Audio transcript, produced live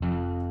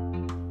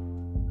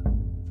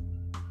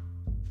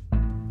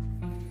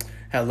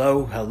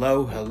Hello,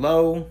 hello,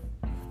 hello.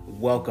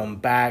 Welcome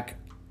back.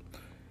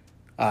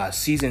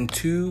 Season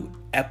 2,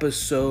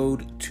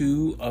 episode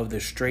 2 of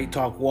the Straight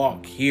Talk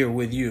Walk here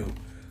with you.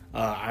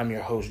 I'm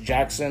your host,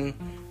 Jackson.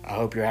 I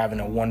hope you're having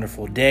a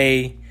wonderful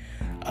day.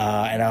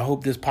 And I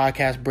hope this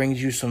podcast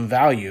brings you some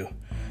value.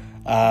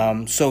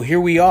 So here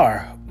we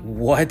are.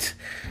 What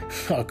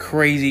a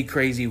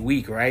crazy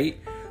week, right?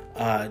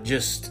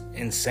 Just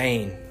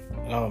insane.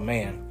 Oh,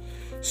 man.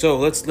 So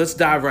let's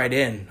dive right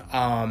in.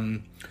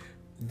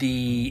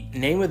 The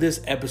name of this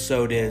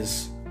episode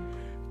is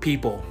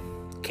People.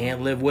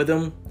 Can't live with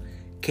them,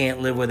 can't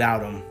live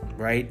without them,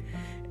 right?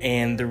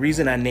 And the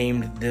reason I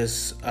named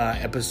this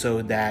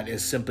episode that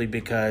is simply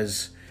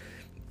because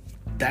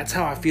that's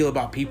how I feel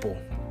about people.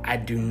 I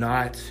do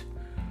not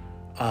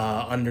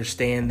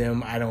understand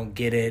them. I don't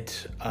get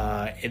it.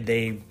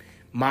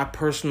 My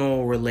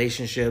personal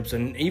relationships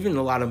and even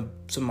a lot of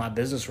some of my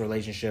business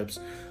relationships,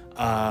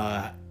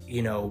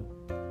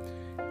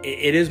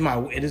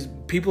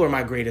 people are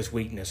my greatest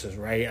weaknesses,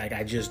 right? Like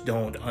I just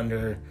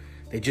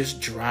they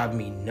just drive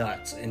me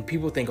nuts. And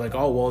people think like,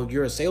 oh, well,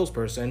 you're a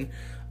salesperson.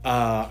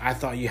 I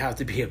thought you have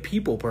to be a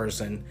people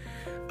person.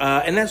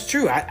 And that's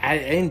true. I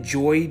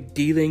enjoy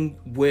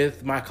dealing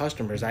with my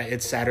customers.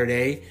 It's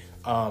Saturday.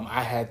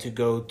 I had to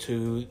go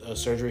to a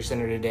surgery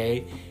center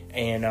today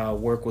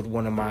and work with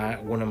one of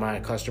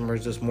my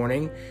customers this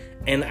morning.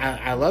 And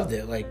I loved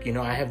it. Like,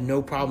 I have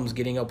no problems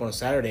getting up on a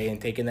Saturday and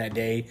taking that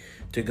day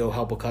to go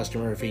help a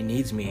customer if he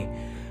needs me.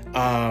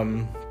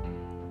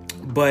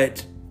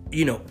 But,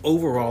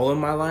 overall in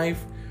my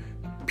life,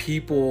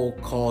 people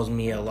cause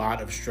me a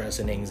lot of stress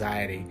and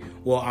anxiety.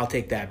 Well, I'll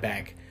take that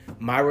back.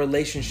 My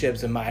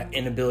relationships and my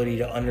inability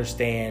to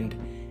understand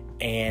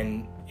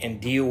and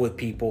deal with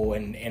people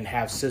and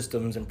have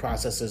systems and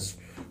processes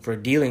for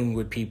dealing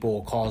with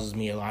people causes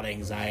me a lot of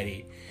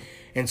anxiety.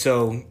 And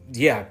so,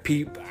 yeah,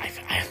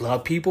 I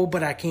love people,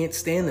 but I can't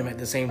stand them at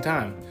the same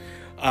time.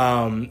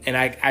 And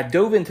I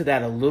dove into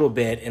that a little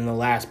bit in the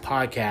last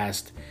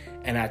podcast,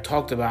 and I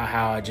talked about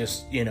how I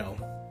just,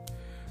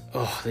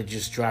 they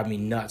just drive me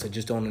nuts. I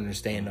just don't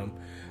understand them.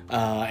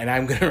 And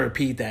I'm going to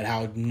repeat that,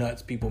 how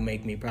nuts people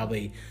make me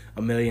probably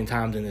a million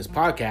times in this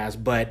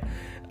podcast, but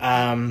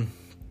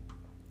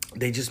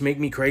they just make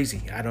me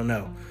crazy. I don't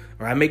know.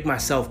 Or I make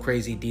myself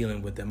crazy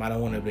dealing with them. I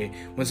don't want to be.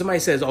 When somebody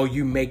says, oh,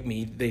 you make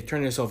me, they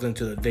turn themselves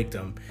into the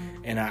victim.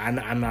 And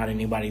I'm not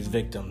anybody's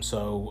victim.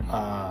 So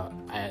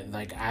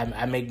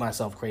I make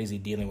myself crazy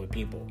dealing with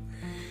people.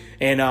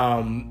 And,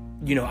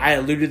 I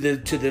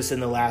alluded to this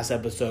in the last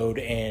episode.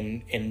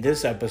 And in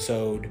this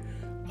episode,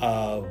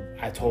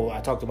 I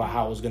talked about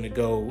how I was going to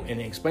go and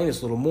explain this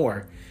a little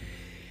more.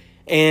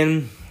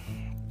 And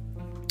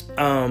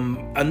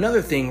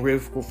another thing,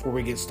 Riff, before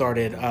we get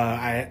started,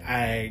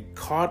 I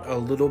caught a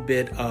little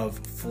bit of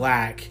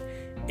flack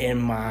in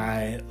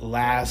my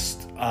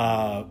last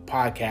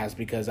podcast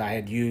because I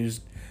had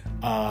used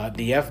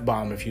the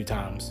F-bomb a few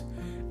times.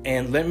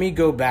 And let me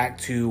go back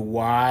to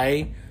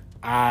why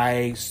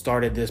I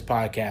started this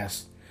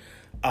podcast.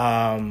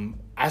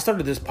 I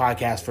started this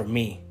podcast for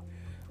me.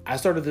 I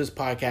started this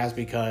podcast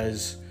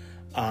because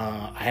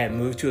I had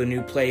moved to a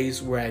new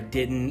place where I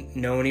didn't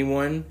know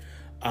anyone.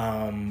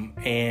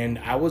 And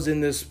I was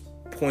in this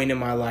point in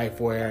my life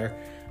where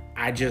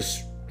I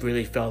just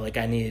really felt like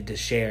I needed to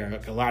share.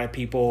 Like a lot of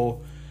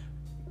people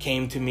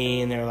came to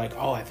me and they're like,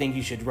 oh, I think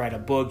you should write a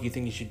book. You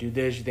think you should do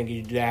this. You think you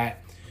should do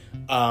that.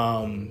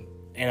 And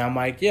I'm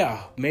like,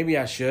 yeah, maybe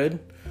I should.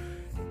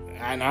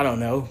 And I don't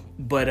know.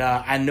 But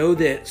I know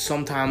that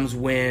sometimes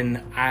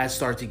when I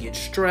start to get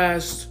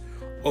stressed,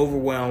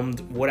 overwhelmed,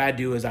 what I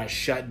do is I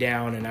shut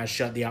down and I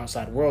shut the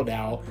outside world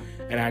out.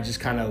 And I just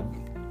kind of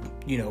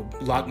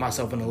lock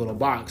myself in a little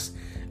box.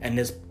 And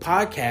this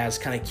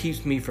podcast kind of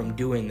keeps me from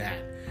doing that.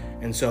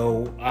 And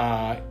so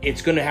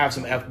it's going to have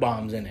some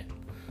F-bombs in it.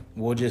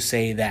 We'll just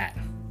say that.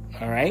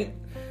 All right?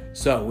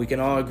 So we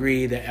can all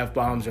agree that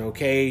F-bombs are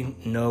okay.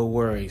 No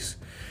worries.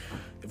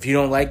 If you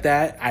don't like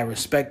that, I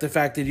respect the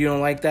fact that you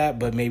don't like that,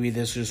 but maybe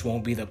this just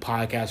won't be the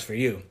podcast for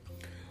you.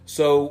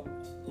 So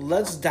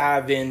let's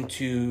dive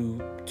into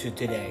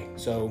today.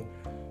 So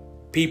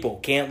people,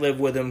 can't live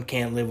with them,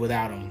 can't live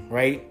without them,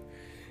 right?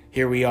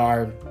 Here we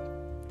are.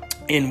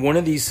 In one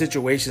of these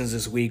situations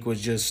this week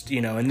was just,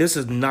 and this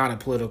is not a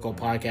political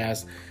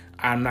podcast.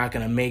 I'm not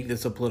going to make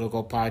this a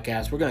political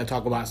podcast. We're going to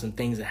talk about some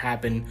things that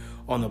happen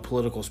on the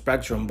political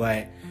spectrum,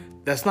 but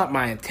that's not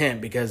my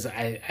intent because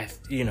I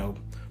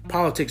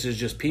politics is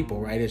just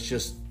people, right? It's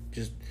just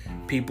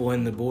people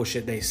in the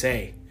bullshit they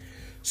say.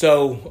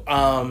 So,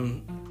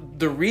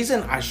 the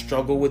reason I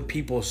struggle with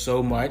people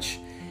so much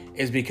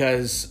is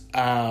because,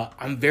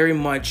 I'm very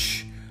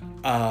much,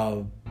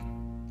 one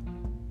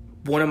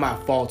of my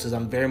faults is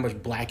I'm very much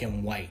black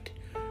and white,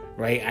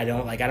 right? I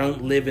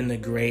don't live in the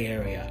gray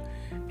area.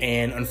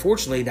 And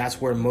unfortunately, that's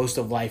where most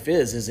of life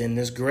is in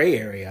this gray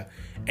area.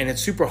 And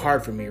it's super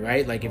hard for me,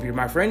 right? Like if you're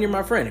my friend, you're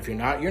my friend. If you're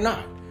not, you're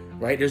not,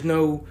 right? There's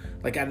no,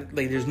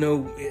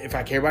 if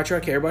I care about you, I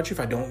care about you. If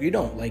I don't, you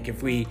don't. Like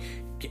if we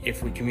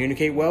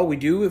communicate well, we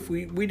do. If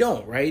we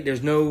don't, right?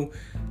 There's no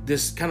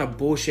this kind of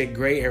bullshit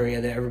gray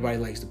area that everybody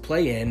likes to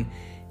play in,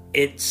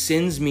 it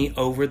sends me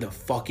over the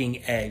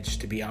fucking edge,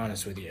 to be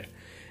honest with you.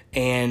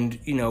 And,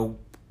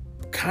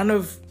 kind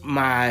of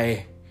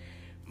my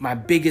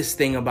biggest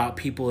thing about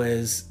people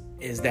is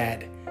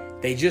that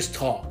they just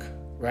talk,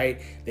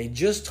 right? They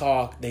just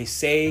talk. They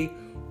say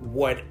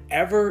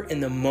whatever in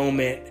the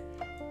moment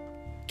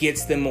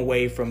gets them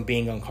away from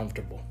being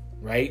uncomfortable,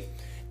 right?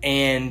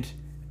 And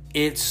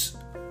it's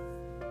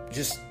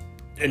just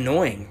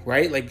annoying,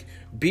 right? Like,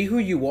 be who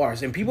you are.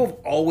 And people have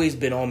always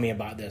been on me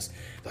about this.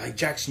 Like,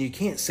 Jackson, you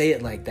can't say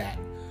it like that.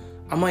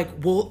 I'm like,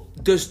 well,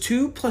 does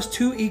 2 +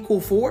 2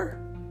 = 4?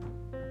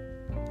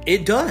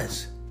 It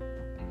does,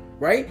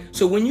 right?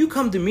 So when you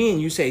come to me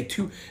and you say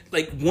 2,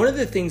 like, one of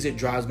the things that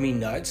drives me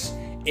nuts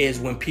is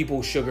when people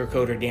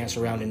sugarcoat or dance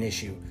around an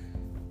issue.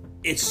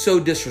 It's so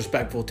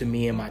disrespectful to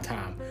me and my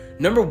time.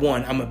 Number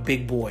one, I'm a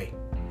big boy.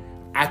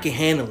 I can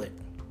handle it.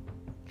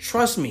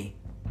 Trust me.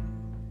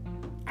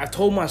 I've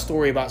told my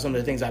story about some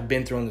of the things I've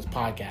been through on this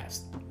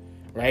podcast,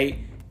 right?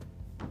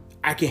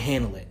 I can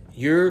handle it.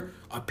 Your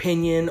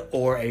opinion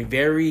or a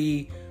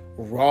very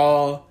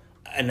raw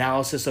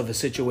analysis of a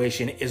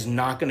situation is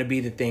not going to be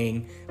the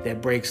thing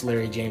that breaks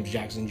Larry James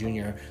Jackson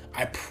Jr.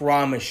 I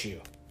promise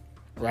you,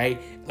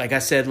 right? Like I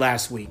said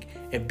last week,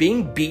 if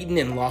being beaten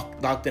and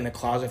locked in a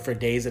closet for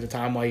days at a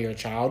time while you're a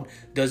child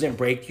doesn't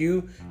break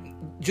you,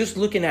 just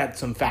looking at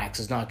some facts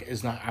is not.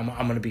 I'm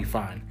going to be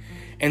fine.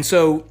 And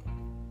so,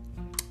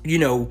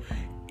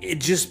 it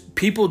just,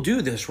 people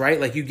do this, right?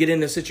 Like, you get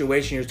in a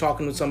situation, you're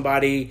talking with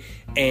somebody,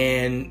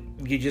 and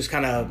you just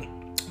kind of,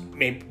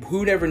 maybe,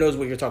 who never knows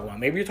what you're talking about.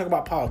 Maybe you're talking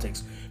about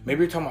politics.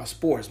 Maybe you're talking about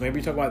sports. Maybe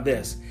you're talking about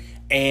this.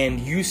 And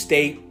you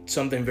state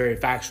something very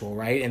factual,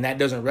 right? And that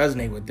doesn't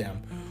resonate with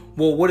them.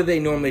 Well, what do they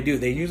normally do?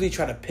 They usually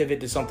try to pivot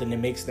to something that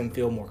makes them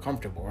feel more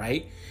comfortable,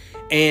 right?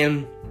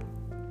 And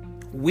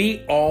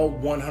we all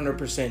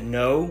 100%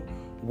 know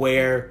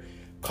where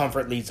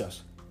comfort leads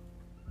us.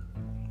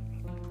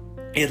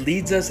 It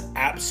leads us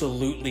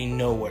absolutely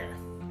nowhere,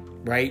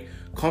 right?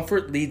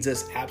 Comfort leads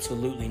us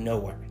absolutely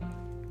nowhere.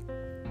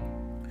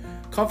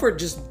 Comfort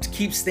just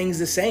keeps things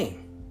the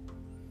same,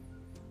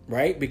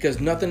 right? Because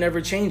nothing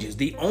ever changes.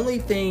 The only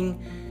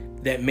thing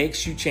that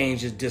makes you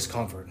change is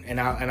discomfort.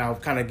 And I'll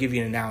kind of give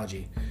you an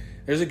analogy.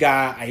 There's a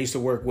guy I used to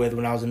work with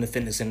when I was in the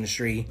fitness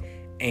industry,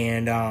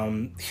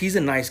 and he's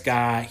a nice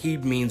guy. He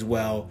means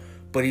well,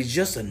 but he's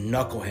just a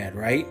knucklehead,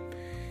 right?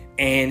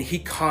 And he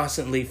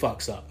constantly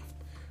fucks up.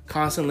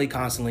 Constantly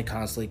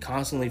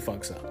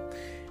fucks up.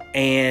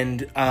 And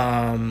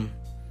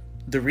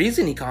the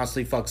reason he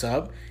constantly fucks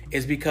up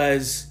is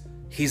because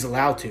he's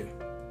allowed to,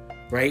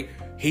 right?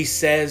 He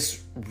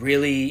says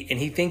really, and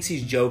he thinks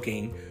he's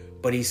joking,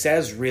 but he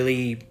says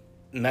really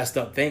messed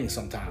up things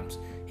sometimes.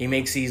 He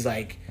makes these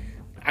look,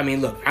 I'm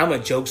a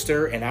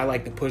jokester and I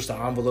like to push the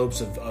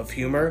envelopes of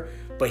humor,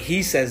 but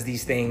he says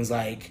these things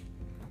that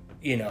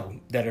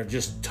are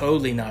just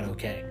totally not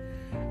okay,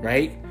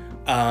 right?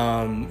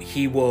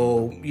 He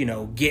will,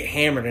 get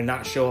hammered and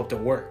not show up to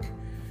work,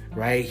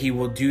 right? He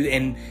will do,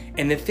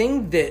 and the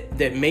thing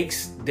that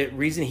makes that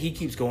reason he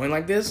keeps going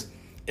like this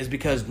is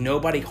because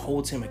nobody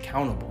holds him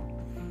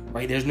accountable,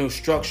 right? There's no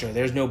structure,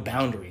 there's no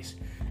boundaries.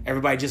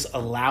 Everybody just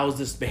allows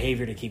this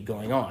behavior to keep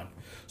going on.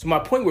 So my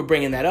point with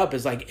bringing that up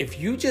is if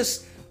you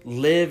just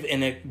live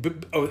in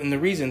and the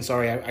reason,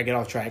 I get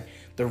off track.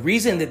 The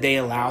reason that they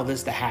allow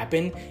this to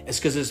happen is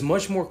because it's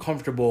much more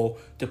comfortable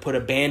to put a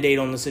Band-Aid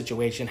on the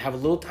situation, have a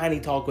little tiny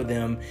talk with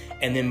them,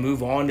 and then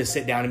move on to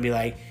sit down and be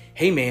like,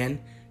 hey man,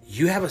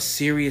 you have a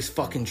serious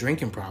fucking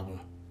drinking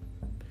problem.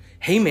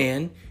 Hey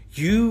man,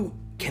 you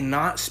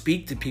cannot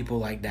speak to people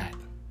like that.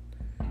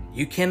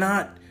 You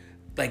cannot,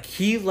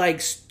 he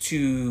likes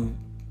to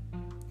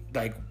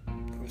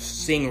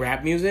sing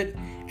rap music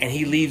and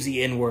he leaves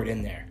the N-word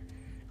in there.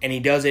 And he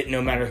does it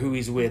no matter who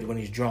he's with when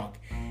he's drunk.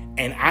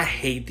 And I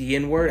hate the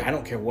N-word. I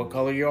don't care what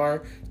color you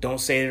are. Don't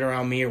say it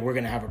around me or we're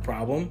going to have a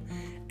problem.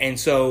 And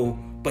so,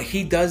 but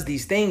he does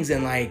these things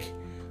and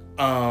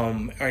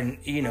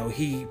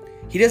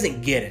he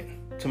doesn't get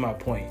it, to my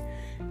point.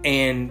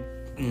 And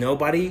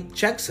nobody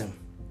checks him,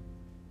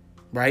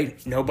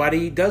 right?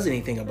 Nobody does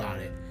anything about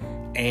it.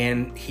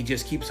 And he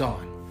just keeps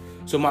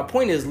on. So my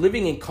point is,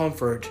 living in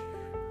comfort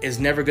is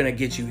never going to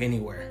get you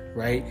anywhere,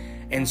 right?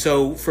 And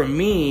so for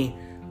me,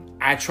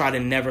 I try to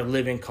never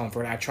live in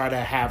comfort. I try to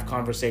have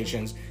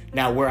conversations.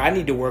 Now, where I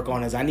need to work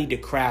on is I need to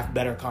craft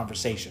better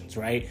conversations,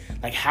 right?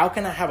 How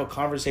can I have a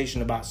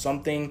conversation about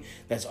something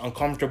that's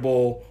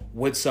uncomfortable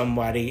with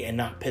somebody and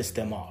not piss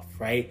them off,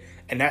 right?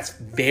 And that's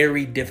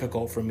very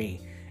difficult for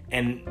me.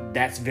 And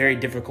that's very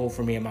difficult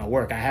for me in my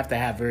work. I have to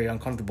have very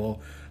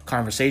uncomfortable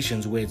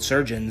conversations with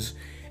surgeons,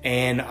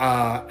 and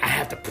I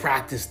have to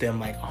practice them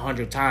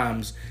 100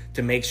 times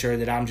to make sure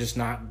that I'm just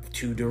not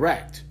too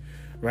direct,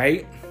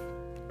 right?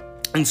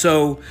 And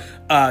so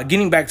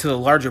getting back to the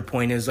larger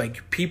point is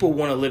people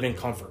want to live in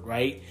comfort,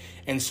 right?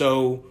 And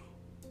so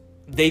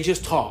they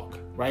just talk,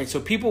 right?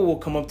 So people will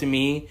come up to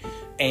me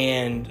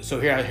And so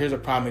here's a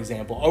prime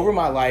example. Over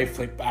my life,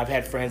 like, I've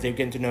had friends, they've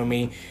gotten to know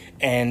me,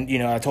 and, you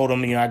know, I told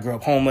them, you know, I grew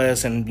up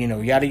homeless, and, you know,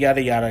 yada,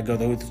 yada, yada, go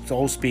through the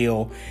whole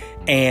spiel.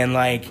 And,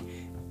 like,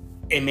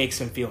 it makes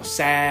them feel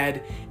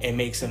sad. It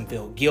makes them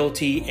feel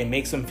guilty. It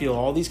makes them feel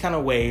all these kind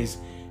of ways.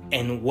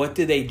 And what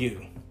do?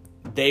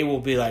 They will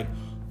be like,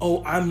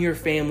 oh, I'm your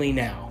family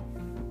now.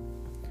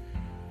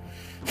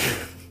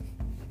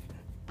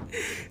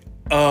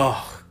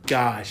 Oh,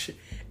 gosh.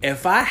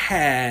 If I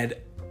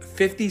had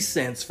 50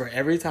 cents for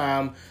every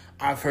time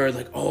I've heard,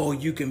 like, oh,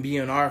 you can be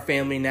in our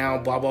family now,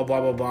 blah, blah,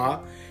 blah, blah,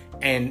 blah,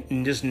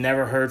 and just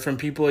never heard from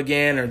people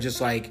again, or just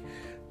like,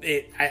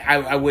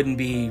 I wouldn't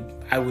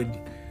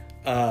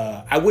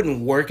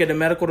work at a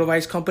medical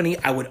device company.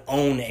 I would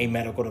own a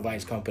medical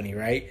device company,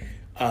 right?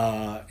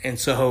 And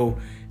so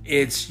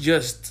it's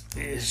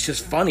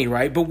just funny,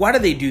 right? But why do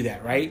they do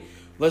that, right?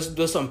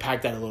 Let's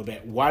unpack that a little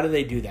bit. Why do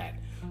they do that?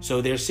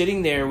 So they're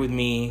sitting there with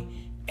me,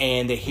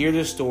 and they hear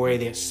the story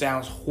that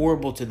sounds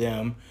horrible to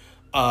them.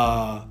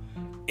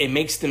 It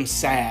makes them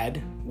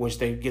sad, which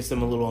gets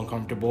them a little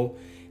uncomfortable.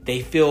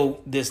 They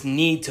feel this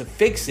need to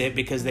fix it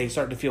because they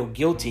start to feel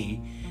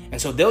guilty. And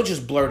so they'll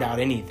just blurt out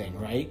anything,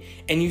 right?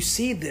 And you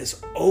see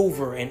this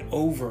over and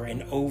over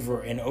and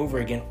over and over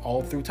again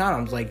all through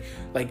times. Like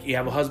you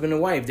have a husband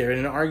and wife, they're in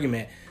an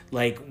argument.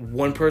 Like,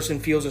 one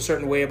person feels a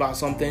certain way about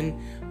something,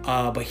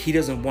 but he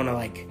doesn't want to,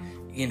 like,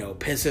 you know,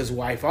 piss his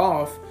wife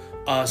off.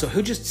 So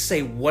he'll just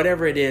say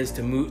whatever it is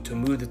to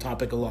move the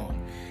topic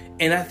along.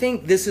 And I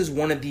think this is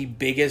my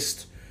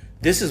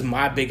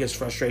biggest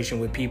frustration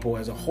with people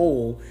as a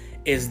whole,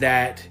 is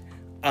that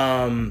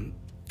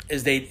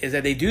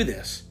they do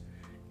this.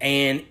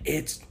 And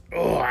it's,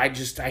 I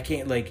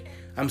can't, like,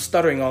 I'm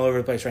stuttering all over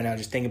the place right now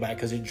just thinking about it,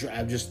 because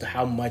just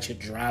how much it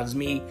drives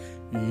me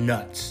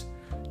nuts.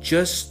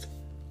 Just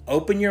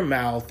open your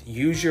mouth,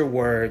 use your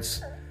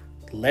words,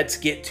 let's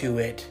get to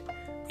it.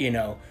 You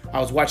know,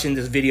 I was watching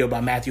this video by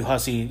Matthew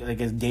Hussey,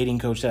 like a dating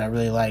coach that I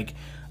really like.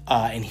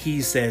 And he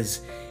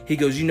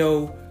goes, you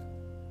know,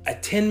 a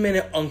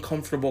 10-minute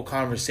uncomfortable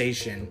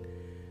conversation,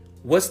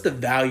 what's the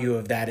value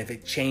of that if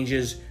it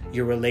changes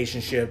your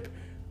relationship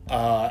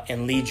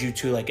and leads you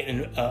to, like,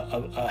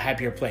 a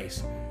happier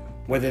place?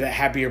 Whether that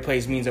happier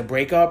place means a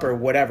breakup or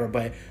whatever,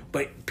 but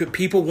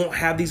people won't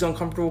have these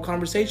uncomfortable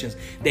conversations.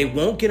 They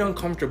won't get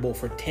uncomfortable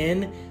for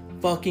 10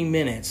 fucking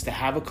minutes to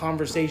have a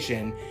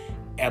conversation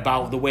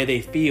about the way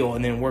they feel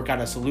and then work out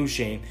a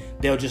solution.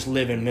 They'll just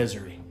live in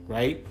misery,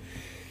 right?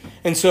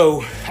 And so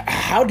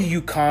how do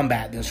you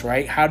combat this,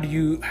 right? How do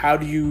you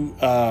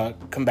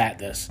combat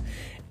this?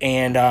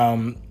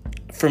 And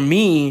for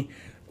me,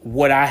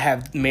 what I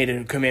have made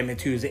a commitment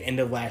to is the end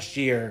of last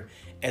year.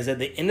 As at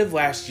the end of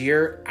last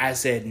year, I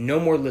said, no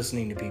more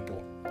listening to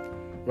people,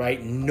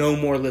 right? No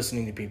more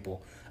listening to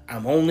people.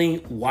 I'm only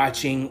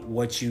watching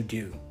what you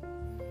do,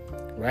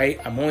 right?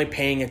 I'm only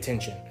paying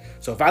attention.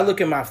 So if I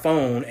look at my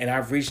phone and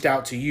I've reached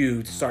out to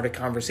you to start a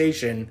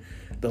conversation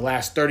the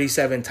last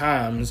 37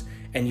 times,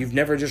 and you've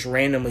never just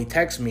randomly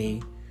text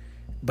me,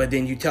 but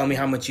then you tell me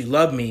how much you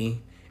love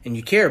me and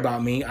you care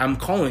about me, I'm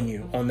calling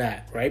you on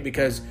that, right?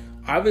 Because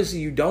obviously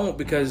you don't,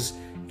 because,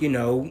 you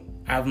know,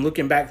 I'm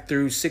looking back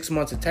through 6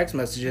 months of text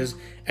messages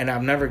and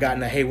I've never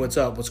gotten a, hey, what's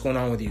up? What's going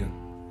on with you?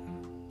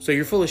 So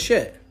you're full of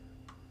shit.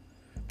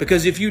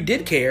 Because if you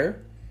did care,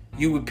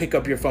 you would pick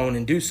up your phone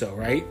and do so,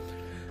 right?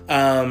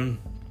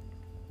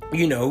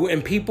 You know,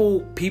 and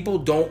people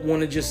don't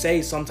want to just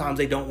say, sometimes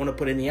they don't want to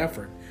put in the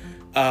effort.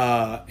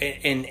 And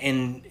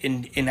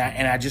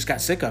I just got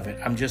sick of it.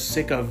 I'm just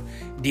sick of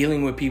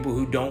dealing with people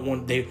who don't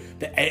want,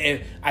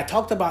 I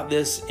talked about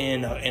this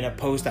in a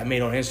post I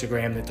made on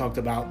Instagram that talked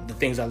about the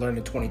things I learned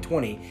in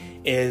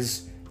 2020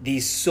 is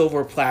these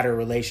silver platter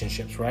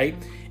relationships, right?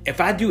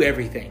 If I do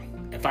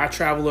everything, if I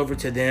travel over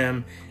to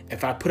them,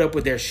 if I put up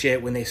with their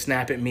shit when they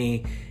snap at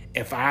me,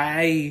 if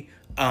I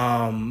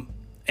am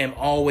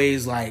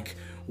always, like,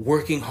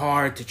 working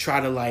hard to try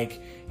to, like,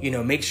 you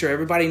know, make sure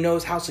everybody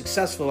knows how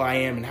successful I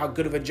am and how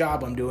good of a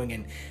job I'm doing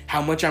and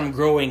how much I'm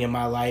growing in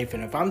my life.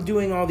 And if I'm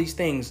doing all these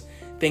things,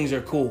 things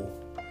are cool.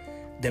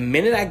 The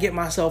minute I get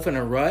myself in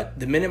a rut,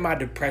 the minute my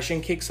depression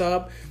kicks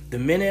up, the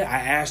minute I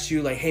ask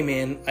you, like, hey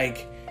man,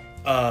 like,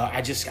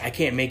 I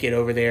can't make it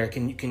over there.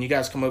 Can you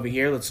guys come over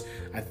here?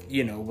 I've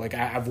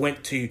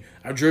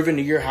driven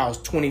to your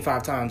house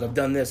 25 times. I've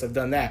done this, I've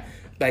done that.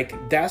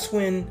 Like, that's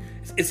when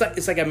it's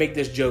like I make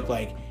this joke,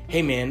 like,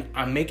 hey man,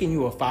 I'm making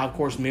you a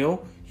 5-course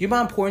meal. You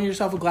mind pouring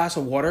yourself a glass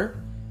of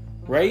water,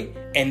 right?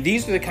 And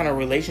these are the kind of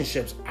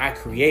relationships I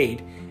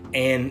create.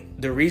 And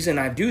the reason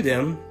I do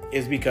them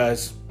is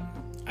because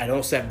I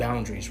don't set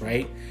boundaries,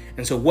 right?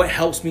 And so what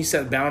helps me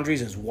set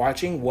boundaries is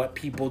watching what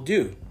people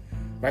do,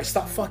 right?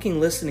 Stop fucking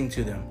listening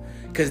to them,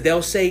 because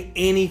they'll say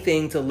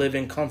anything to live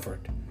in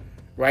comfort,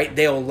 right?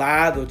 They'll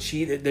lie, they'll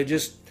cheat.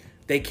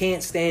 They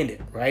can't stand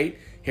it, right?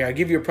 Here, I'll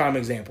give you a prime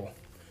example.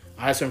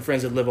 I have some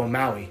friends that live on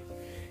Maui,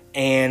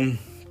 and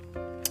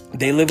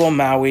they live on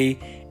Maui,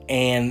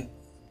 and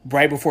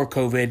right before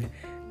COVID,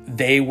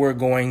 they were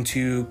going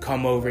to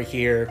come over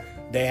here.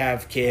 They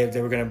have kids.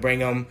 They were going to bring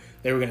them.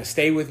 They were going to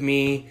stay with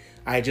me.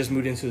 I had just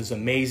moved into this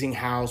amazing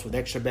house with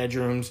extra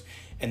bedrooms,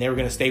 and they were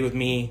going to stay with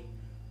me,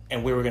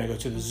 and we were going to go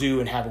to the zoo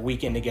and have a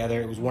weekend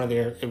together. It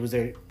was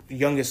their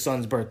youngest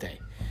son's birthday,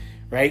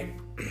 right?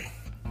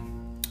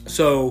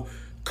 So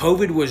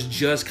COVID was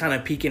just kind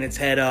of peeking its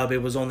head up. It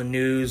was on the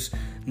news.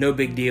 No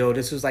big deal.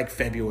 This was like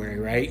February,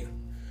 right?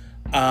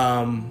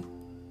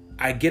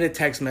 I get a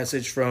text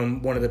message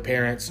from one of the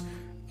parents,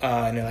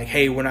 and they're like,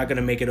 "Hey, we're not going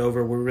to make it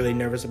over. We're really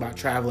nervous about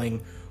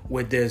traveling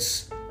with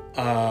this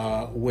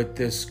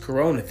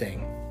Corona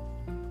thing."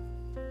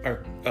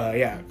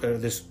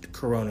 This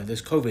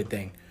COVID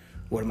thing.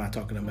 What am I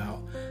talking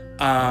about?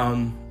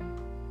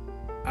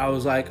 I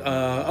was like,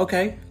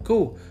 okay,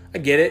 cool. I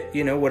get it,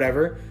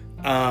 whatever.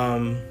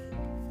 Not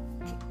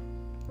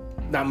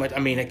much. I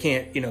mean, I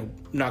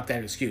can't, knock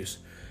that excuse.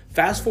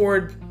 Fast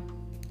forward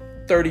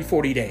 30,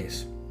 40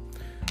 days.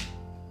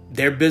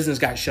 Their business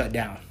got shut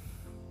down.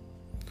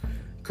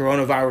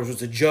 Coronavirus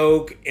was a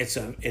joke. It's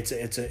a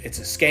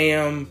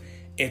scam.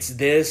 It's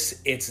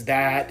this, it's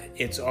that,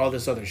 it's all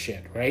this other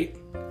shit, right?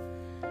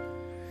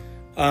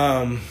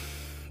 And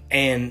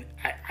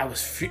I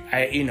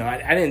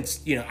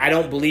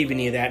don't believe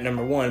any of that,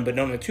 number one, but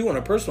number two, on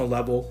a personal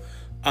level,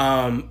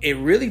 it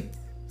really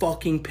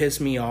fucking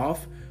pissed me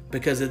off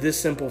because of this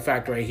simple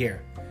fact right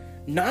here.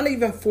 Not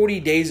even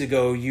 40 days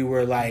ago, you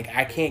were like,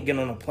 I can't get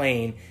on a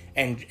plane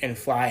and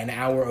fly an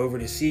hour over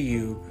to see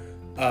you,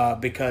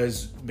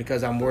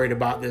 because I'm worried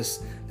about this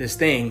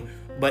thing.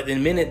 But the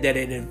minute that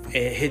it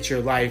hits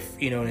your life,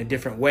 in a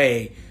different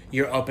way,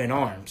 you're up in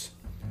arms.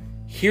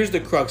 Here's the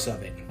crux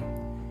of it.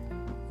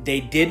 They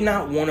did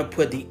not want to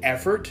put the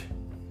effort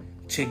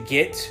to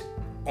get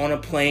on a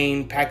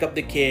plane, pack up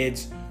the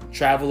kids,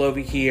 travel over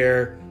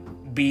here,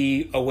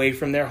 be away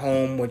from their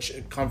home, which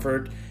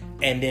comfort,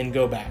 and then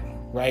go back,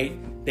 right?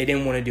 They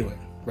didn't want to do it,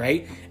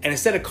 right? And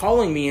instead of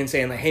calling me and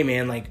saying like, hey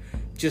man, like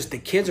just the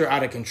kids are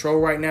out of control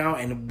right now,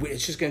 and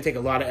it's just going to take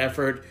a lot of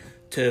effort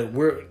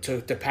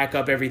to pack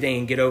up everything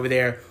and get over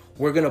there.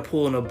 We're going to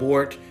pull an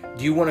abort.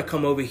 Do you want to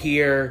come over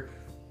here?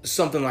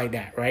 Something like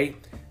that, right?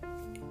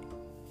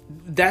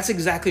 That's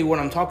exactly what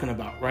I'm talking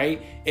about,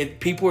 right?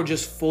 People are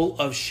just full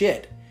of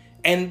shit.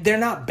 And they're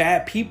not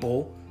bad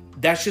people.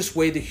 That's just the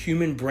way the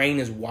human brain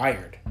is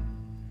wired,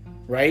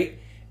 right?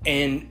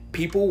 And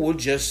people will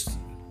this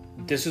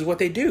is what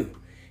they do.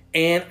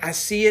 And I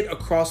see it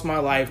across my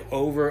life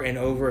over and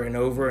over and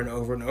over and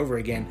over and over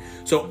again.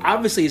 So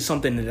obviously it's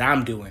something that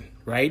I'm doing,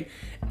 right?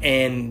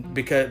 And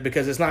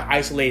because it's not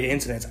isolated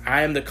incidents,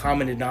 I am the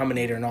common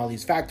denominator in all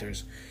these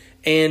factors.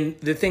 And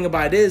the thing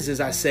about it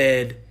is I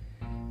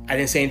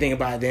didn't say anything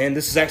about it then.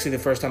 This is actually the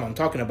first time I'm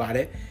talking about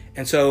it.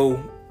 And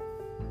so,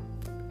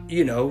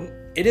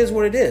 it is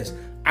what it is.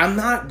 I'm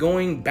not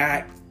going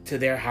back to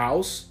their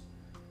house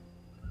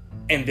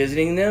and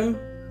visiting them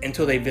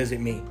until they visit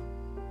me.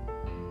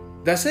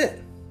 That's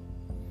it.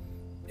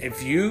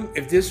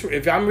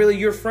 If I'm really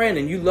your friend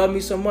and you love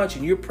me so much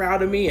and you're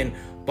proud of me and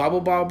blah,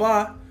 blah, blah,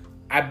 blah,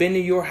 I've been to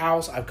your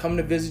house. I've come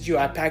to visit you.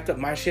 I packed up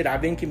my shit.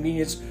 I've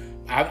inconvenienced.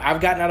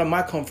 I've gotten out of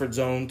my comfort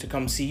zone to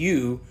come see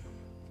you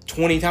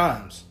 20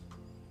 times.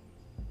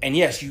 And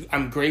yes,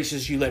 I'm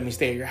gracious. You let me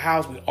stay at your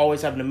house. We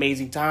always have an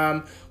amazing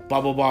time.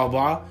 Blah, blah, blah,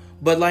 blah.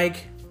 But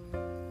like,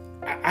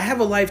 I have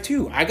a life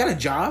too. I got a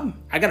job.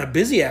 I got a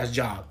busy ass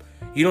job.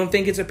 You don't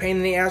think it's a pain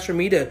in the ass for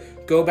me to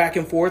go back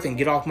and forth and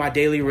get off my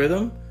daily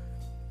rhythm?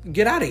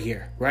 Get out of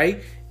here,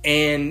 right?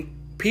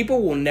 And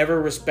people will never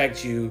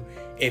respect you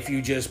if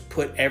you just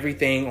put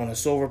everything on a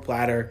silver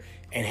platter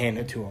and hand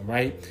it to them,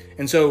 right?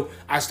 And so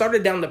I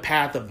started down the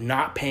path of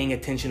not paying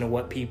attention to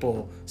what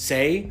people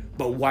say,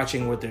 but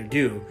watching what they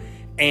do.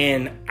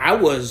 And I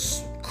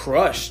was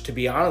crushed, to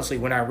be honestly,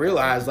 when I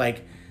realized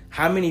like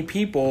how many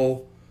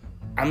people,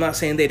 I'm not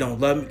saying they don't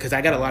love me, because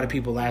I got a lot of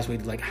people last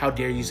week like, how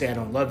dare you say I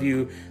don't love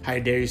you? How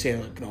dare you say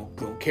I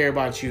don't care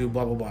about you?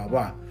 Blah, blah, blah,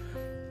 blah.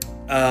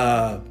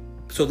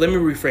 So let me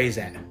rephrase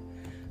that.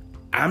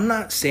 I'm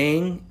not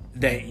saying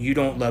that you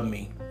don't love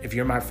me if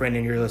you're my friend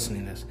and you're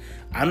listening to this.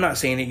 I'm not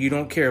saying that you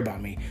don't care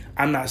about me.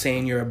 I'm not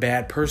saying you're a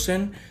bad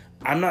person.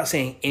 I'm not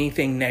saying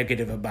anything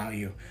negative about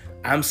you.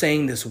 I'm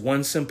saying this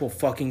one simple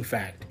fucking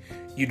fact.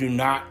 You do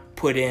not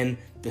put in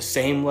the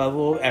same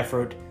level of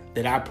effort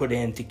that I put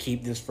in to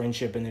keep this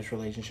friendship and this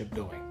relationship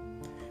going.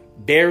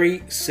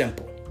 Very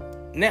simple.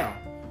 Now,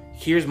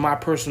 here's my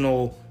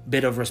personal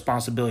bit of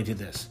responsibility to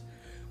this.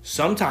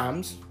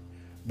 Sometimes,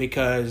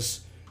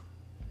 because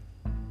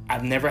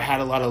I've never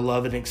had a lot of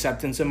love and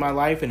acceptance in my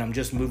life, and I'm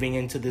just moving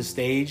into this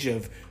stage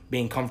of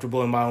being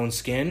comfortable in my own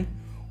skin,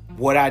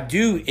 what I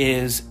do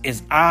is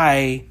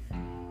I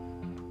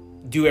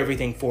do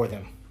everything for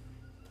them,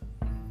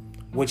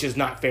 which is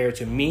not fair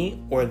to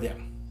me or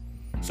them.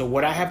 So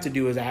what I have to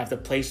do is I have to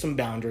place some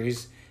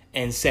boundaries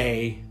and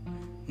say,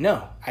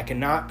 no, I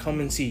cannot come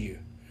and see you.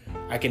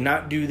 I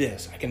cannot do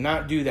this. I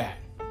cannot do that.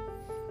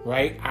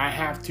 Right? I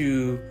have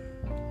to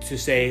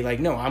say like,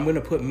 no, I'm going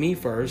to put me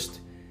first.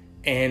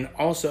 And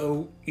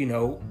also,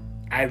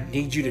 I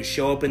need you to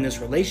show up in this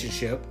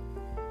relationship.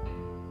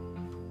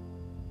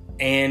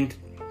 And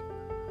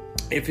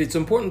if it's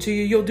important to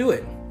you, you'll do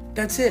it.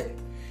 That's it.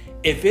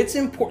 If it's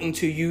important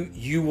to you,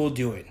 you will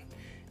do it.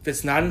 If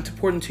it's not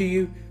important to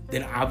you,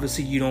 then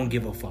obviously you don't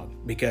give a fuck,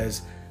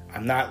 because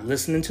I'm not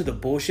listening to the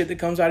bullshit that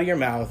comes out of your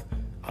mouth.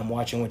 I'm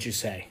watching what you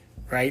say,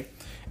 right?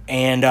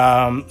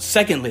 And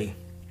secondly,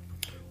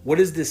 what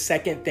is the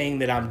second thing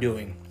that I'm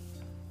doing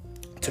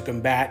to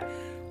combat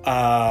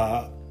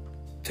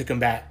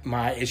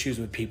my issues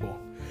with people?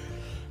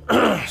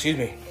 Excuse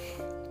me.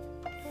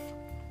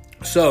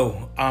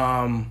 So,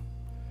 I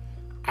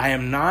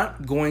am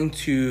not going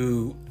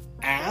to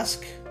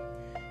ask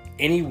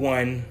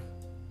anyone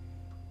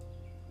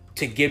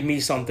to give me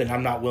something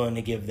I'm not willing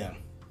to give them,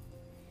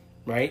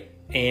 right?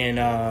 And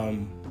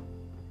I'm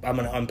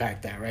going to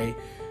unpack that, right?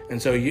 And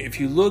so if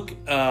you look,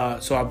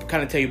 so I'll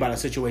kind of tell you about a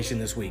situation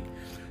this week.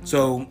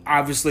 So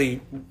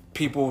obviously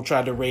people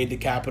tried to raid the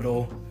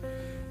Capitol.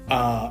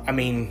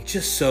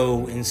 Just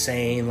so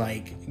insane.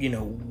 Like,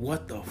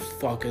 what the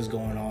fuck is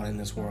going on in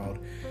this world?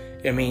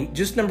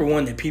 Just number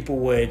one, that people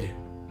would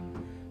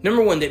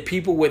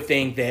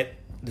think that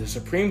the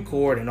Supreme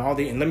Court and all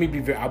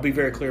I'll be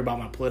very clear about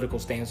my political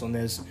stance on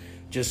this,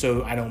 just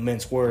so I don't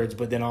mince words.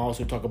 But then I'll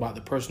also talk about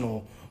the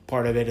personal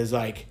part of it, is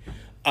like,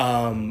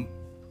 number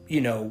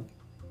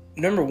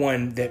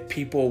one, that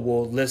people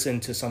will listen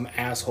to some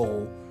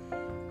asshole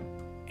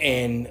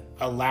and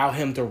allow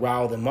him to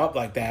rile them up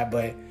like that.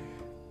 But,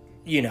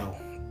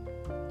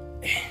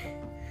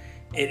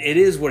 it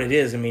is what it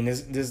is.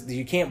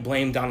 You can't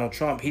blame Donald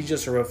Trump. He's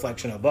just a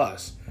reflection of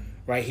us,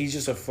 right? He's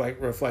just a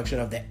reflection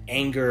of the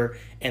anger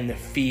and the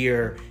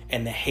fear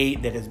and the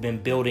hate that has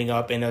been building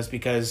up in us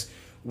because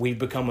we've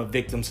become a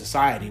victim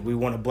society. We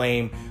want to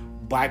blame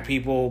black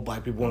people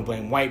want to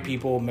blame white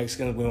people,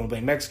 Mexicans, we want to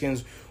blame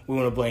Mexicans, we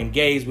want to blame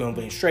gays, we want to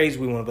blame straights,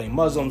 we want to blame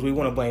Muslims, we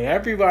want to blame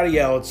everybody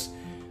else,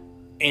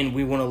 and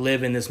we want to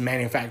live in this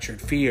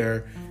manufactured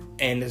fear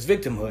and this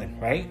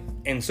victimhood, right?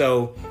 And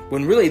so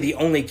when really the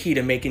only key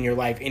to making your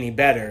life any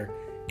better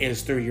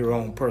is through your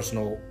own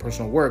personal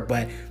work.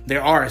 But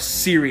there are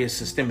serious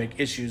systemic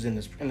issues in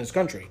this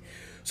country.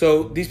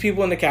 So these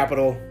people in the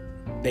Capitol,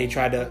 they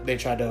tried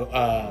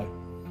to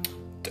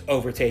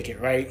overtake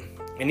it, right?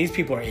 And these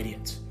people are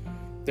idiots.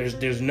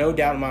 There's no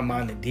doubt in my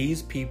mind that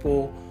these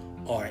people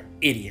are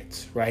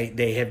idiots, right?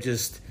 They're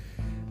just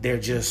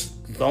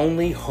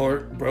lonely,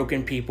 hurt,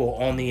 broken people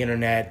on the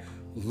internet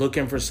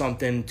looking for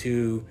something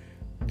to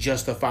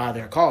justify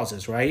their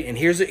causes, right? And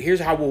here's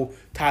how we'll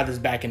tie this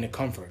back into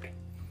comfort.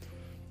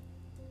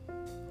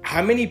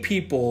 How many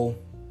people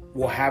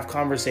will have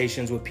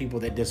conversations with people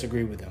that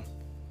disagree with them?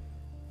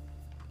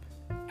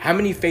 How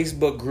many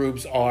Facebook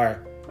groups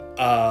are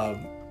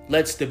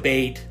let's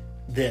debate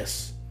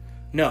this?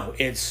 No,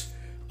 it's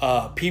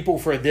people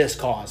for this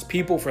cause,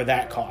 people for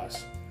that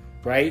cause,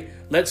 right?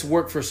 Let's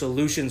work for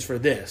solutions for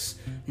this.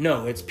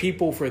 No, it's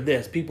people for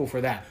this, people for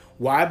that.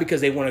 Why?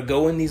 Because they want to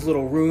go in these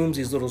little rooms,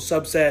 these little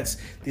subsets,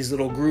 these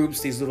little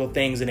groups, these little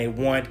things, and they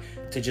want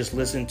to just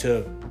listen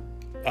to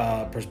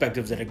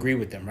perspectives that agree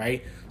with them,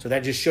 right? So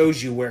that just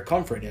shows you where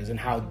comfort is and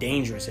how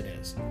dangerous it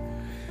is.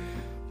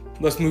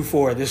 Let's move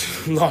forward.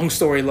 This long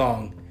story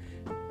long.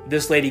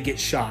 This lady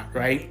gets shot,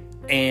 right?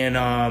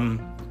 And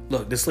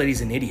look, this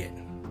lady's an idiot.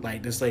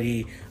 Like, this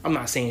lady, I'm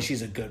not saying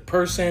she's a good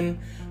person.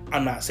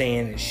 I'm not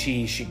saying that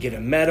she should get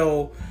a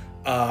medal.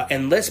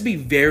 And let's be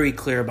very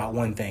clear about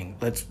one thing.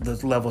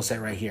 Let's level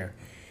set right here.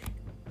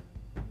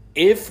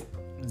 If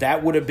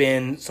that would have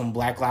been some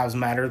Black Lives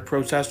Matter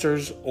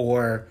protesters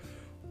or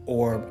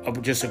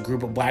just a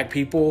group of black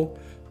people,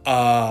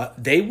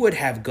 they would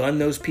have gunned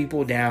those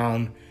people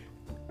down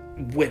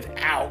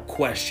without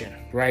question,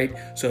 right?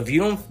 So if you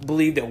don't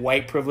believe that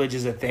white privilege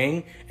is a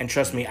thing, and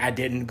trust me, I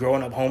didn't.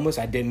 Growing up homeless,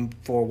 I didn't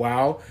for a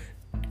while.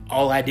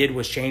 All I did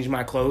was change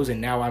my clothes,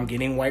 and now I'm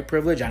getting white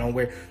privilege. I don't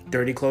wear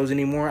dirty clothes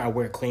anymore. I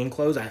wear clean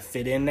clothes. I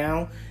fit in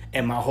now,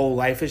 and my whole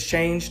life has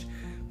changed.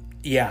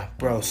 Yeah,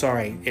 bro,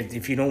 sorry.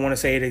 If you don't want to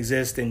say it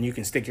exists, then you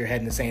can stick your head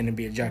in the sand and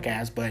be a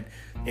jackass, but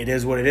it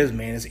is what it is,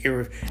 man.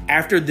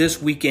 After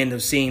this weekend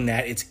of seeing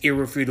that, it's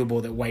irrefutable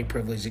that white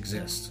privilege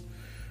exists,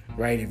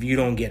 right? If you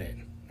don't get it,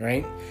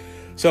 right?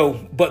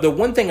 So, but the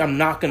one thing I'm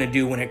not going to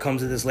do when it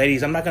comes to this lady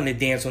is I'm not going to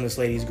dance on this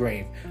lady's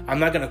grave. I'm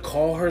not going to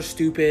call her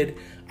stupid.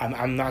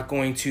 I'm not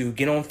going to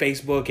get on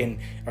Facebook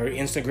or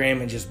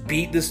Instagram and just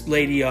beat this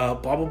lady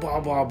up, blah, blah,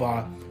 blah, blah,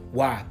 blah.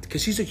 Why?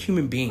 Because she's a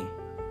human being.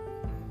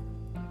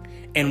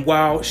 And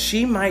while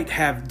she might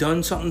have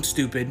done something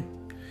stupid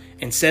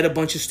and said a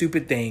bunch of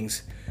stupid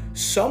things,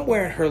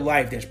 somewhere in her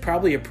life, there's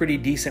probably a pretty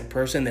decent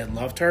person that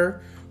loved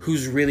her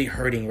who's really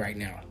hurting right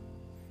now.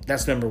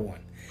 That's number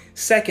one.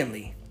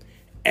 Secondly,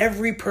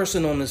 every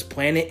person on this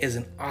planet is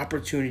an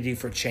opportunity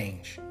for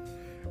change,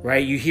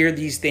 right? You hear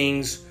these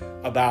things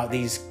about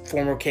these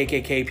former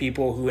KKK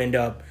people who end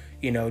up,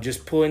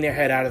 just pulling their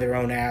head out of their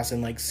own ass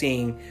and like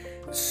seeing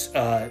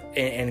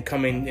and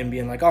coming and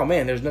being like, oh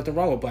man, there's nothing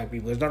wrong with black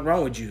people. There's nothing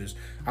wrong with Jews.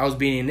 I was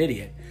being an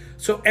idiot.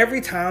 So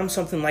every time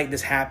something like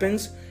this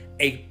happens,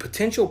 a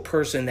potential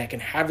person that can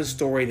have a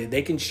story that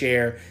they can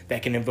share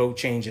that can evoke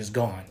change is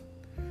gone.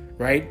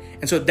 Right?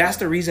 And so that's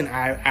the reason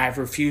I've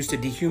refused to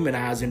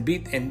dehumanize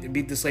and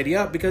beat this lady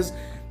up, because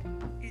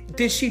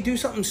Did she do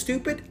something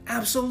stupid?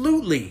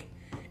 Absolutely.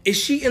 Is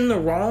she in the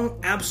wrong?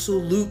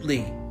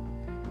 Absolutely.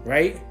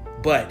 Right?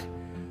 But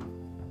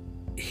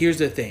here's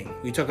the thing.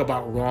 We talk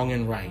about wrong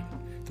and right.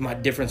 It's my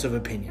difference of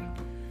opinion.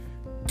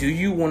 Do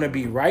you want to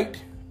be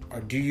right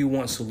or do you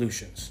want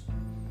solutions?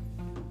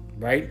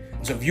 Right?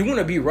 So if you want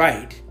to be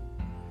right,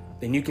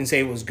 then you can say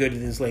it was good that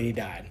this lady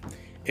died.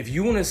 If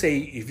you want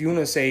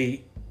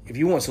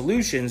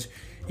solutions,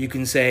 you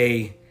can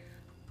say,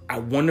 I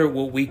wonder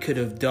what we could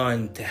have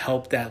done to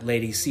help that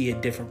lady see a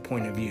different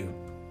point of view.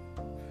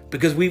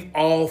 Because we've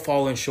all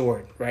fallen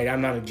short, right?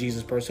 I'm not a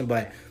Jesus person,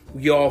 but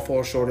we all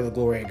fall short of the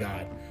glory of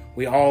God.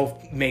 We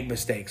all make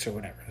mistakes or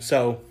whatever.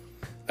 So,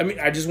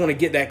 I just want to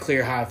get that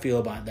clear how I feel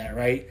about that,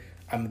 right?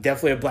 I'm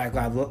definitely a Black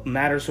Lives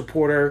Matter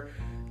supporter.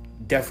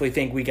 Definitely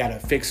think we got to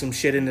fix some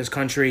shit in this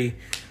country.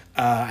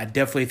 I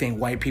definitely think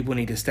white people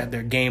need to step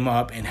their game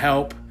up and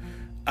help.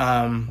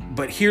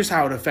 But here's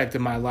how it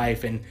affected my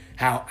life and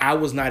how I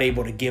was not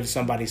able to give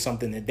somebody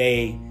something that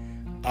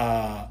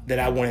that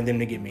I wanted them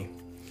to give me.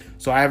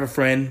 So I have a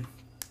friend.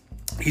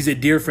 He's a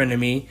dear friend to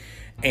me,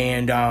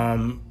 and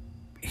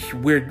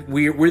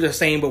we're the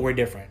same, but we're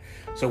different.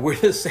 So we're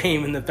the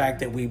same in the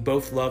fact that we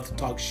both love to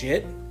talk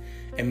shit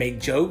and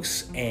make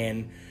jokes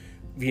and,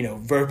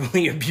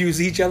 verbally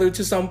abuse each other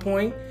to some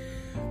point.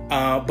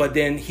 But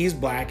then he's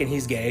black and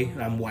he's gay,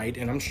 and I'm white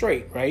and I'm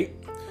straight, right?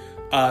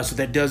 So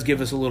that does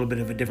give us a little bit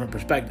of a different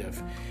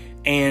perspective.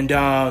 And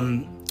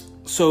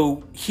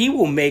so he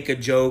will make a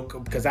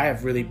joke because I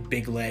have really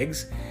big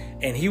legs,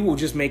 and he will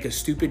just make a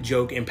stupid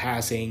joke in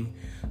passing.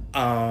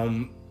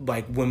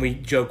 Like when we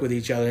joke with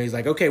each other, he's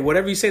like, okay,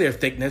 whatever you say, their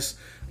thickness,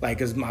 like,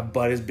 cause my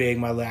butt is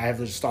big, I have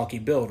a stocky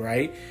build,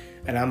 right?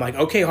 And I'm like,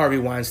 okay, Harvey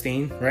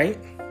Weinstein, right?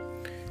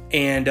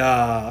 And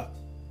I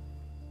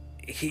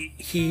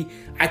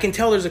can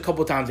tell there's a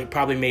couple times it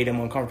probably made him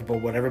uncomfortable,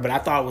 whatever, but I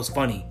thought it was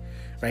funny,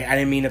 right? I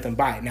didn't mean nothing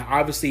by it. Now,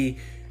 obviously,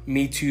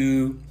 Me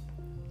Too,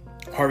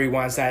 Harvey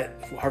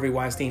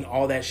Weinstein,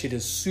 all that shit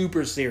is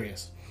super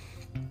serious.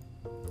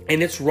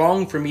 And it's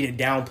wrong for me to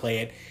downplay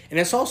it. And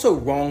it's also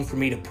wrong for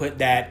me to put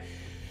that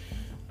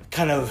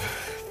kind of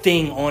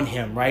thing on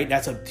him, right?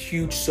 That's a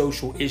huge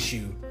social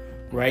issue,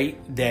 right?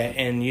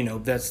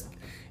 That's,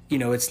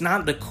 it's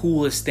not the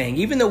coolest thing.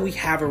 Even though we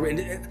have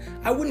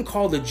I wouldn't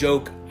call the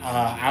joke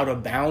out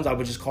of bounds. I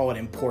would just call it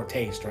in poor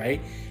taste,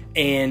 right?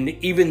 And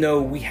even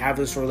though we have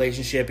this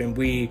relationship and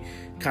we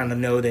kind of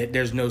know that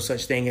there's no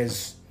such thing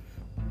as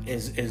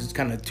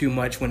kind of too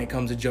much when it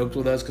comes to jokes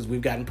with us because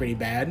we've gotten pretty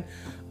bad.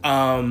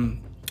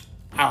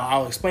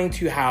 I'll explain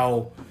to you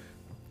how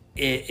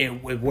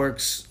it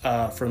works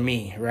for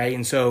me, right?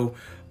 And so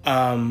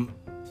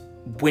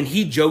when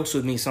he jokes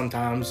with me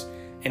sometimes,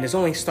 and it's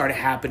only started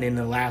happening in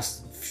the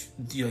last,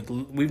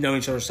 we've known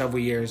each other several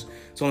years,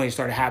 it's only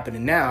started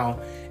happening now,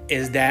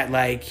 is that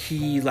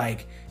he'll be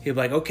like,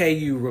 okay,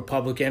 you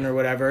Republican or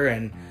whatever,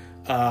 and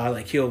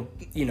he'll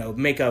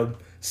make a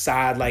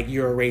side like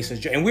you're a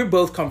racist, and we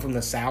both come from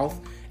the South,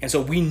 and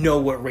so we know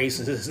what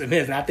racism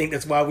is, and I think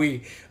that's why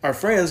we are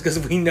friends,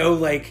 because we know,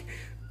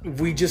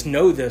 we just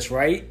know this,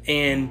 right?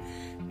 And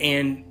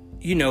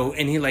he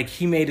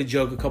made a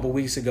joke a couple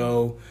weeks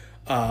ago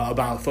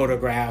about a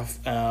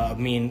photograph of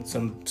me and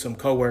some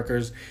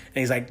coworkers, and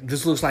he's like,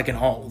 this looks like an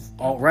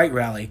alt-right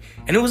rally,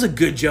 and it was a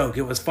good joke.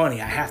 It was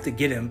funny. I have to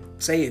get him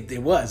say it.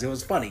 It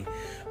was funny.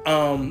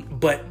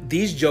 But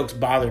these jokes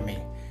bother me,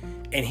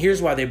 and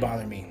here's why they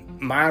bother me.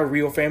 My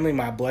real family,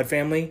 my blood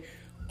family,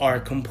 are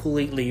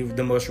completely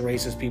the most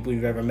racist people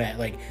you've ever met.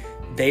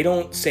 They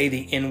don't say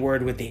the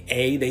N-word with the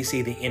A, they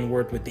say the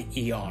N-word with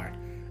the ER,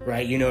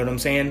 right? You know what I'm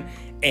saying?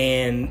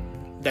 And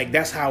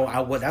that's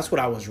what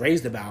I was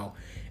raised about.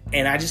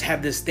 And I just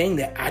have this thing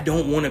that I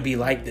don't want to be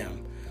like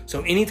them.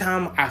 So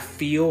anytime I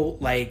feel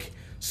like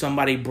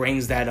somebody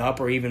brings that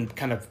up or even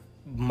kind of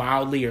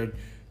mildly or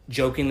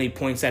jokingly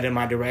points that in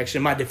my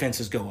direction, my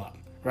defenses go up,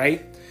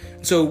 right?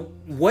 So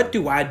what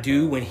do I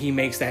do when he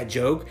makes that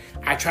joke?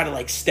 I try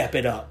to step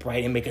it up,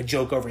 right? And make a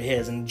joke over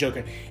his and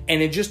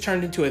it just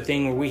turned into a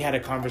thing where we had a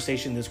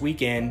conversation this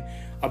weekend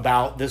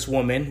about this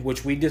woman,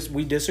 which we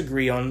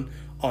disagree on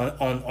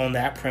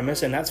that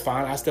premise, and that's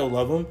fine. I still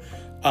love him.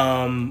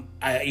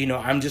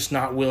 I'm just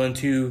not willing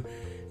to,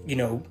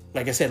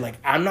 like I said,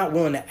 I'm not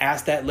willing to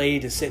ask that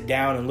lady to sit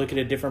down and look at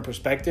a different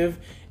perspective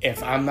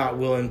if I'm not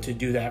willing to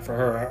do that for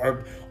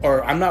her,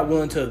 or I'm not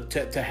willing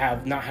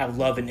to not have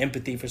love and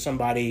empathy for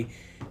somebody.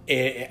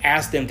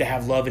 Ask them to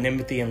have love and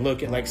empathy and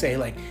look at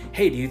say,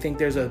 hey, do you think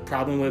there's a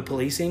problem with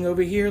policing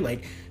over here?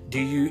 Do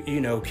you,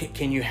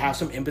 can you have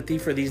some empathy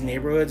for these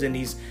neighborhoods and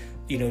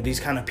these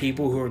kind of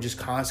people who are just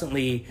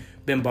constantly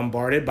been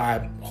bombarded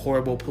by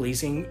horrible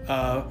policing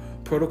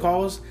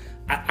protocols?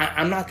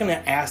 I'm not going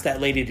to ask that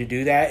lady to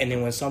do that, and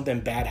then when something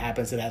bad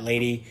happens to that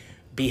lady,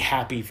 be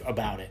happy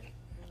about it.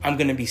 I'm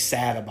going to be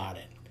sad about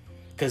it,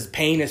 because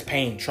pain is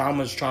pain,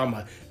 trauma is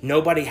trauma.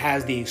 Nobody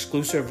has the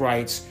exclusive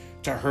rights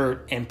to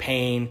hurt and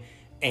pain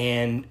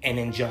and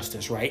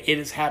injustice, right? It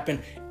has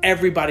happened.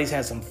 Everybody's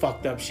had some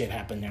fucked up shit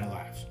happen in their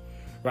lives,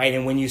 right?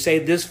 And when you say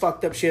this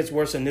fucked up shit's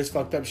worse than this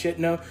fucked up shit,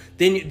 no,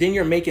 then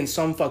you're making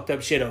some fucked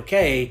up shit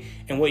okay.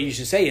 And what you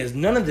should say is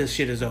none of this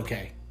shit is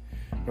okay,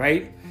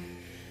 right?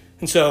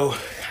 And so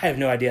I have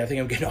no idea. I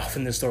think I'm getting off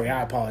in this story.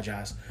 I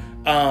apologize.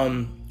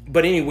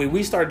 But anyway,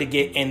 we started to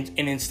get, and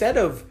instead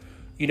of,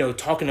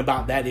 talking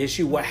about that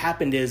issue, what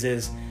happened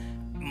is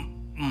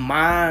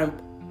my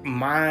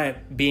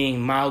being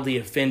mildly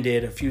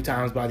offended a few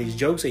times by these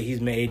jokes that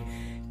he's made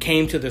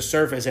came to the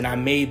surface, and I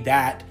made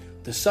that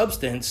the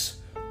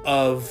substance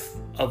of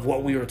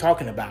what we were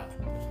talking about.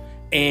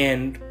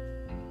 And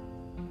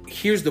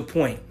here's the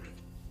point.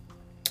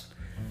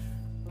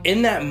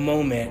 In that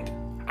moment,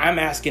 I'm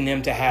asking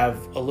him to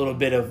have a little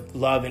bit of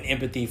love and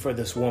empathy for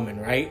this woman,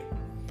 right?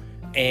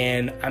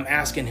 And I'm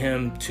asking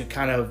him to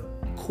kind of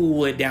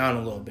cool it down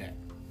a little bit.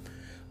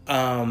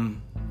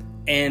 And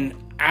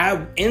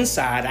I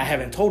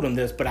haven't told him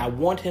this, but I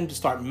want him to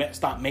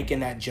stop making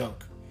that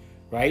joke,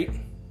 right?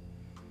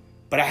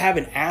 But I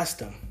haven't asked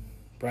him,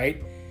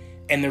 right?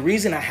 And the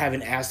reason I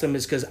haven't asked him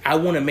is because I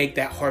want to make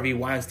that Harvey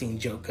Weinstein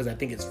joke because I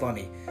think it's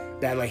funny.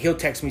 That like he'll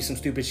text me some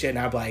stupid shit and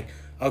I'll be like,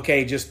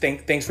 okay, just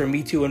thanks for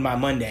Me Too in my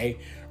Monday,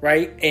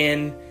 right?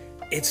 And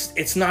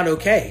it's not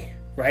okay,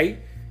 right?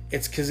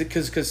 It's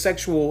because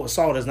sexual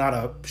assault is not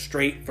a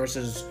straight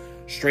versus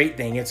straight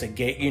thing. It's a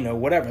gay,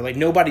 whatever. Like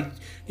nobody,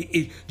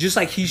 just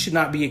like he should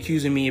not be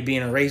accusing me of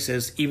being a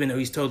racist, even though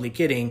he's totally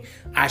kidding.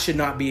 I should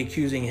not be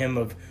accusing him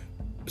of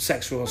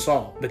sexual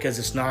assault because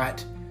it's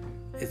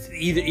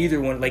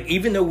either one. Like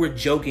even though we're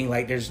joking,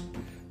 like it's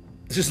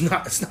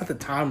not the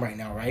time right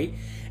now, right?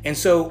 And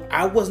so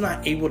I was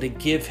not able to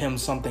give him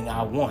something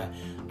I want.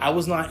 I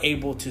was not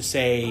able to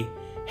say,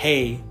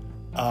 hey,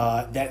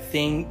 that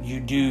thing you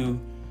do,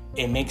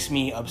 it makes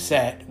me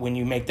upset when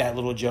you make that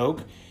little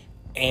joke,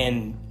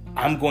 and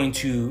I'm going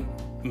to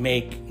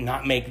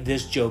not make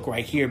this joke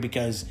right here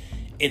because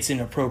it's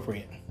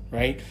inappropriate,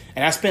 right?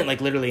 And I spent like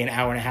literally an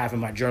hour and a half in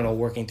my journal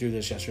working through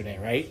this yesterday,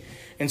 right?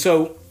 And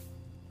so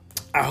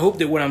I hope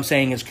that what I'm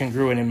saying is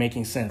congruent and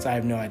making sense. I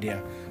have no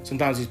idea.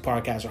 Sometimes these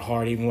podcasts are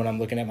hard, even when I'm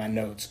looking at my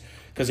notes,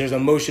 because there's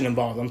emotion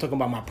involved. I'm talking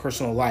about my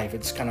personal life.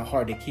 It's kind of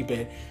hard to keep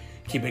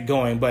it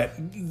going. But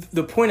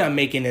the point I'm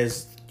making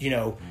is,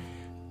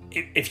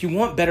 if you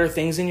want better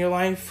things in your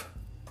life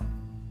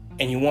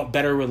and you want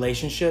better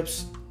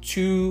relationships,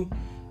 2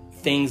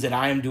 things that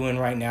I am doing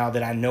right now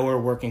that I know are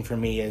working for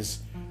me is,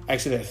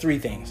 actually there are 3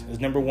 things. Is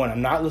number 1,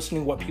 I'm not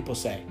listening to what people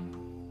say.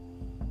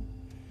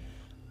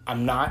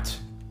 I'm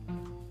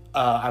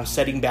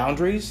setting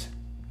boundaries,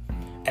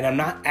 and I'm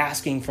not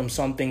asking from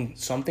something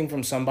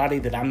from somebody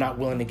that I'm not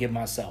willing to give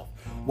myself,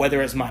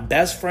 whether it's my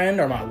best friend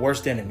or my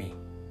worst enemy.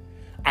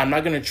 I'm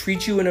not going to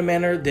treat you in a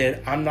manner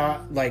that I'm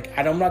not going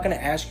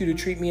to ask you to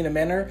treat me in a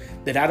manner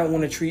that I don't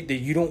want to treat, that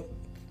you don't,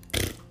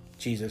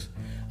 Jesus.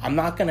 I'm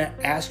not going to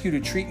ask you to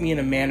treat me in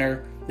a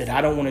manner that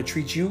I don't want to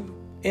treat you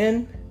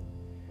in.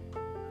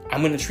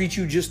 I'm going to treat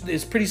you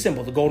it's pretty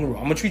simple, the golden rule.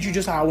 I'm going to treat you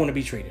just how I want to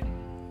be treated,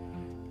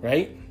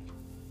 right?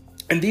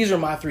 And these are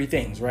my 3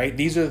 things, right?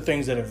 These are the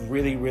things that have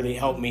really, really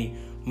helped me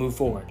move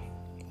forward,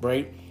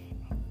 right?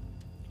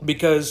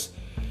 Because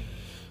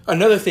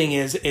another thing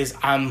is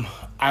I'm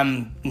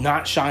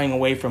not shying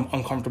away from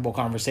uncomfortable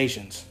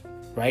conversations,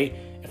 right?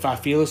 If I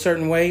feel a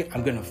certain way,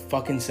 I'm going to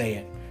fucking say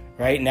it,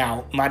 right?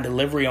 Now, my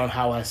delivery on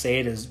how I say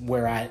it is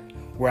where I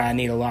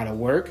need a lot of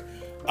work.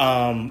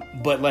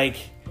 But like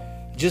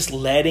just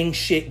letting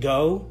shit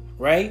go,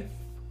 right?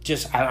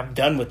 I'm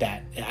done with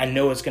that. I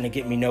know it's going to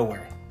get me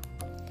nowhere.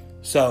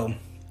 So,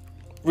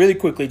 really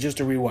quickly, just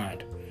to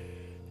rewind.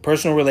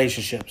 Personal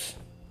relationships.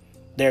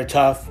 They're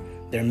tough.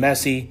 They're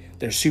messy.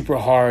 They're super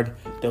hard.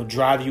 They'll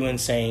drive you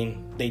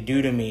insane. They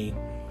do to me.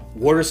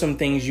 What are some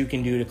things you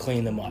can do to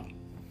clean them up?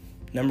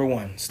 Number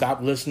 1,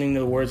 stop listening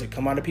to the words that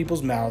come out of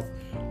people's mouth.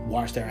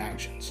 Watch their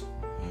actions.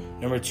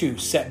 Number 2,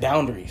 set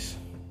boundaries.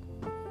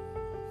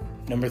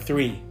 Number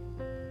 3,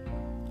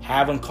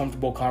 have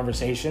uncomfortable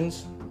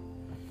conversations.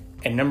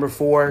 And number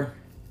 4,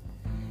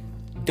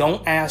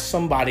 don't ask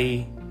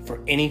somebody for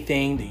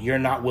anything that you're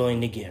not willing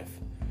to give.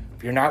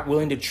 If you're not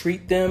willing to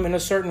treat them in a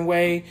certain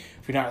way,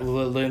 if you're not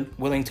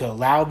willing to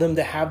allow them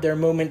to have their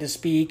moment to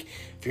speak,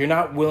 if you're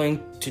not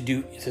willing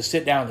to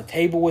sit down at the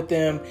table with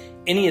them,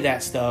 any of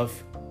that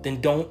stuff, then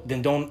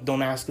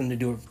don't ask them to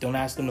do it. Don't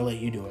ask them to let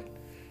you do it,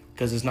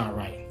 because it's not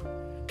right.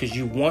 Because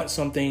you want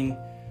something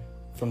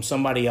from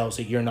somebody else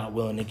that you're not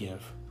willing to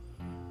give.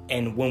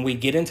 And when we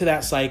get into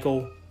that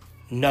cycle,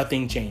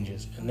 nothing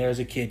changes. And there's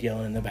a kid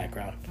yelling in the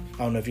background. I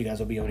don't know if you guys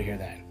will be able to hear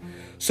that.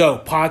 So,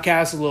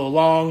 podcast a little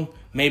long,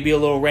 maybe a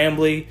little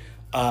rambly.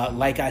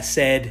 Like I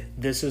said,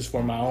 this is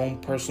for my own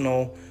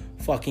personal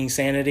fucking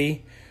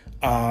sanity.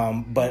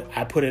 But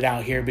I put it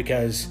out here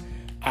because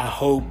I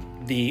hope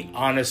the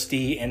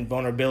honesty and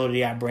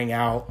vulnerability I bring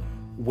out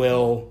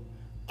will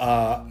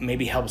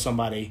maybe help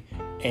somebody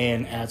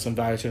and add some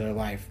value to their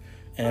life.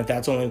 And if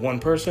that's only one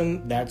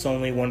person, that's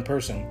only one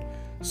person.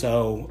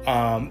 So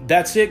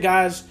that's it,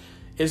 guys.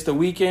 It's the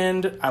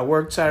weekend. I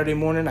worked Saturday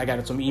morning. I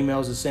got some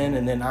emails to send,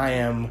 and then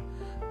I'm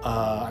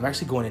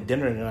actually going to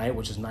dinner tonight,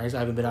 which is nice. I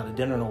haven't been out to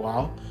dinner in a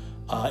while.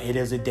 It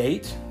is a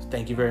date.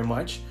 Thank you very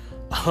much.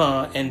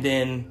 And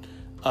then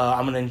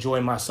I'm going to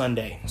enjoy my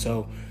Sunday.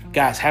 So,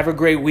 guys, have a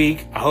great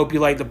week. I hope you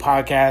like the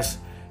podcast.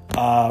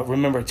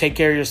 Remember, take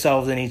care of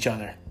yourselves and each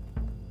other.